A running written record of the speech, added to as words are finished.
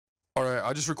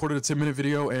Alright, I just recorded a 10-minute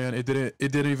video and it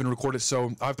didn't even record it,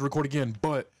 so I have to record again.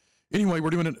 But anyway,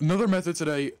 we're doing another method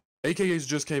today. AKAs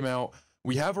just came out.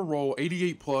 We have a roll,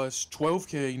 88 plus,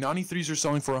 12K, 93s are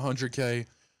selling for 100K.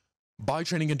 Buy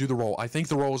training and do the roll. I think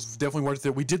the roll is definitely worth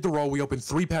it. We did the roll. We opened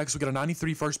 3 packs. We got a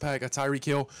 93 first pack, a Tyreek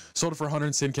Hill, sold it for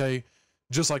 110K,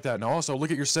 just like that. Now also,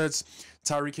 look at your sets.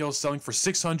 Tyreek Hill selling for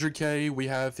 600K. We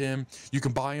have him. You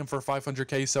can buy him for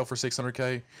 500K, sell for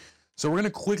 600K. So I'm gonna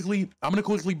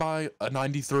quickly buy a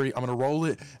 93. I'm gonna roll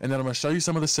it, and then I'm gonna show you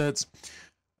some of the sets.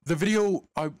 The video,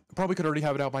 I probably could already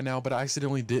have it out by now, but I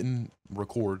accidentally didn't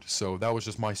record, so that was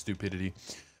just my stupidity.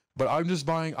 But I'm just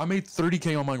buying. I made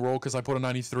 30K on my roll because I put a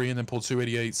 93 and then pulled 2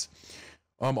 88s.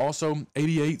 Also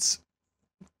 88s.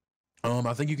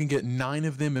 I think you can get 9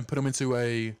 of them and put them into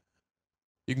a.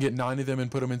 You can get 9 of them and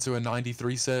put them into a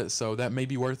 93 set, so that may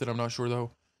be worth it. I'm not sure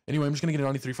though. Anyway, I'm just gonna get a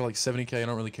 93 for like 70K. I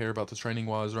don't really care about the training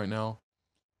wise right now.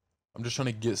 I'm just trying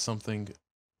to get something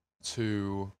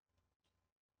to.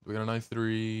 We got a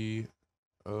 93.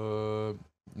 No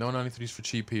 93s for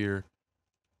cheap here,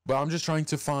 but I'm just trying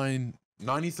to find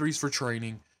 93s for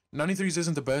training. 93s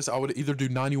isn't the best. I would either do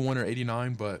 91 or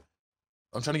 89, but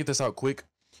I'm trying to get this out quick.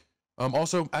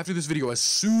 Also, after this video, as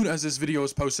soon as this video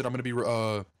is posted, I'm gonna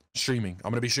be streaming.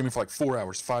 I'm gonna be streaming for like 4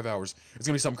 hours, 5 hours. It's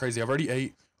gonna be something crazy. I've already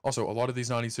ate. Also, a lot of these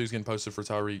 92s getting posted for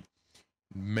Tyreek.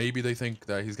 Maybe they think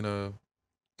that he's gonna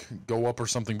go up or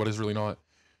something, but it's really not.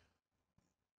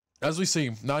 As we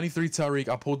see, 93 Tyreek.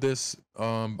 I pulled this.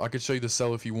 I could show you the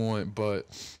sell if you want, but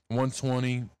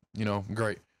 120. You know,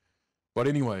 great. But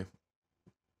anyway,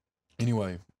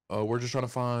 we're just trying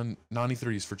to find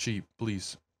 93s for cheap,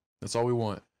 please. That's all we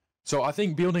want. So I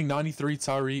think building 93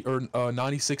 Tyreek or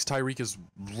 96 Tyreek is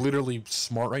literally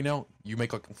smart right now. You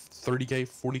make like 30K,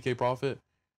 40K profit.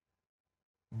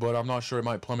 But I'm not sure, it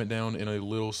might plummet down in a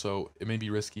little, so it may be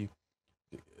risky.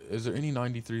 Is there any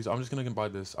 93s? I'm just gonna buy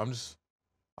this. I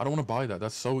don't want to buy that.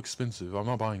 That's so expensive. I'm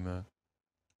not buying that.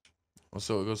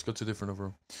 So let's go to a different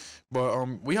over. But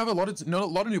we have a lot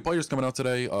of new players coming out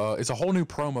today. It's a whole new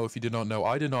promo. If you did not know,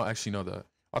 I did not actually know that.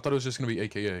 I thought it was just gonna be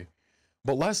AKA.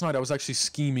 But last night I was actually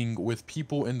scheming with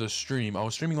people in the stream. I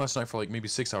was streaming last night for like maybe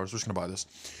 6 hours. We're just gonna buy this.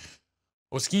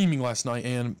 I was scheming last night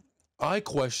and I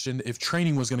questioned if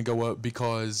training was going to go up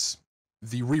because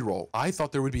the reroll. I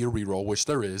thought there would be a reroll, which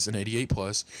there is, an 88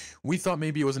 plus. We thought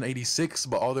maybe it was an 86,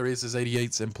 but all there is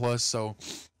 88s and plus. So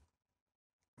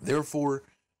therefore,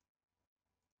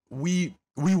 we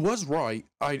was right.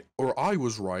 I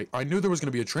was right. I knew there was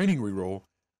going to be a training reroll,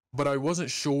 but I wasn't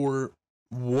sure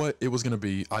what it was going to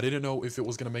be. I didn't know if it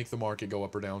was going to make the market go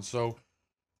up or down. So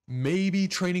maybe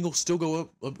training will still go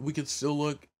up. We could still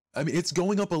look. I mean, it's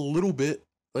going up a little bit.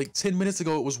 Like 10 minutes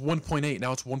ago, it was 1.8.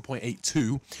 Now it's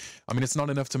 1.82. I mean, it's not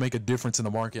enough to make a difference in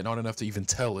the market, not enough to even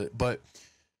tell it. But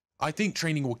I think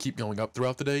training will keep going up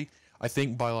throughout the day. I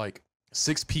think by like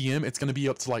 6 p.m., it's going to be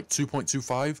up to like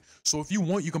 2.25. So if you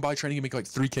want, you can buy training and make like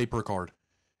 3K per card.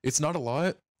 It's not a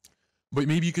lot, but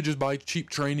maybe you could just buy cheap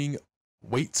training,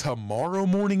 wait tomorrow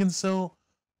morning and sell.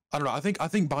 I don't know. I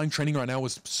think buying training right now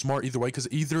is smart either way, because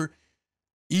even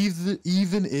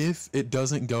if it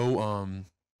doesn't go,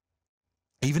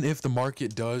 even if the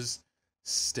market does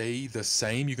stay the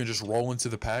same, you can just roll into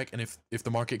the pack, and if the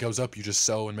market goes up, you just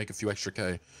sell and make a few extra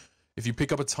K. If you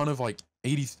pick up a ton of like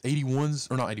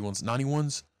 81s, or not 81s,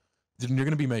 91s, then you're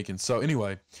going to be making. So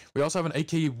anyway, we also have an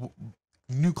AK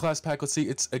new class pack. Let's see,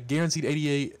 it's a guaranteed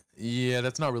 88. Yeah,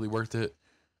 that's not really worth it.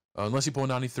 Unless you pull a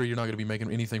 93, you're not going to be making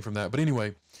anything from that. But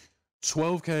anyway,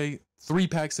 12K, 3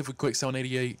 packs if we quick sell an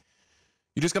 88.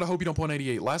 You just gotta hope you don't pull an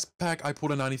 88. Last pack I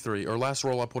pulled a 93, or last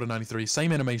roll I pulled a 93.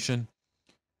 Same animation.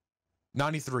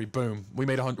 93, boom. We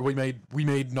made 100. We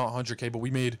made not 100K, but we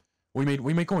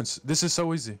made coins. This is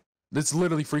so easy. It's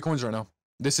literally free coins right now.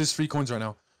 This is free coins right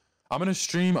now. I'm gonna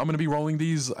stream. I'm gonna be rolling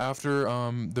these after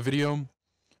the video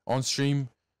on stream.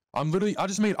 I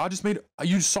just made.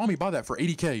 You saw me buy that for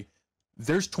 80K.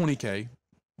 There's 20K.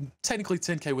 Technically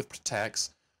 10K with tax.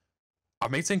 I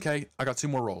made 10K. I got 2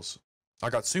 more rolls. I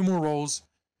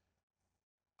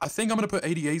think I'm going to put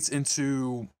 88s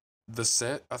into the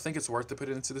set. I think it's worth to put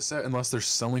it into the set unless they're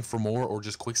selling for more or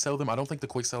just quick sell them. I don't think the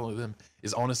quick selling them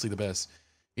is honestly the best.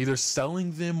 Either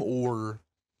selling them or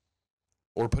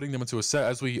putting them into a set.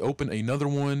 As we open another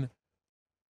one,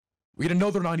 we get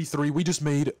another 93. We just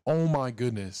made, oh my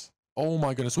goodness.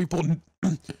 We pulled,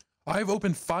 I've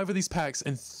opened 5 of these packs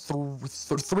and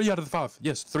 3 out of the 5.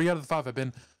 Yes, 3 out of the 5 have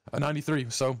been a 93.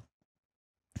 So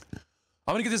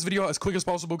I'm gonna get this video as quick as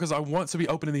possible because I want to be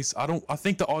opening these. I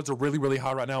think the odds are really, really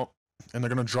high right now, and they're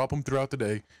gonna drop them throughout the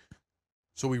day.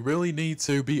 So we really need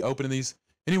to be opening these.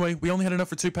 Anyway, we only had enough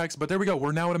for 2 packs, but there we go.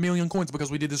 We're now at 1,000,000 coins because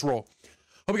we did this roll.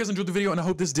 Hope you guys enjoyed the video, and I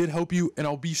hope this did help you, and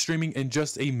I'll be streaming in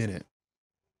just a minute.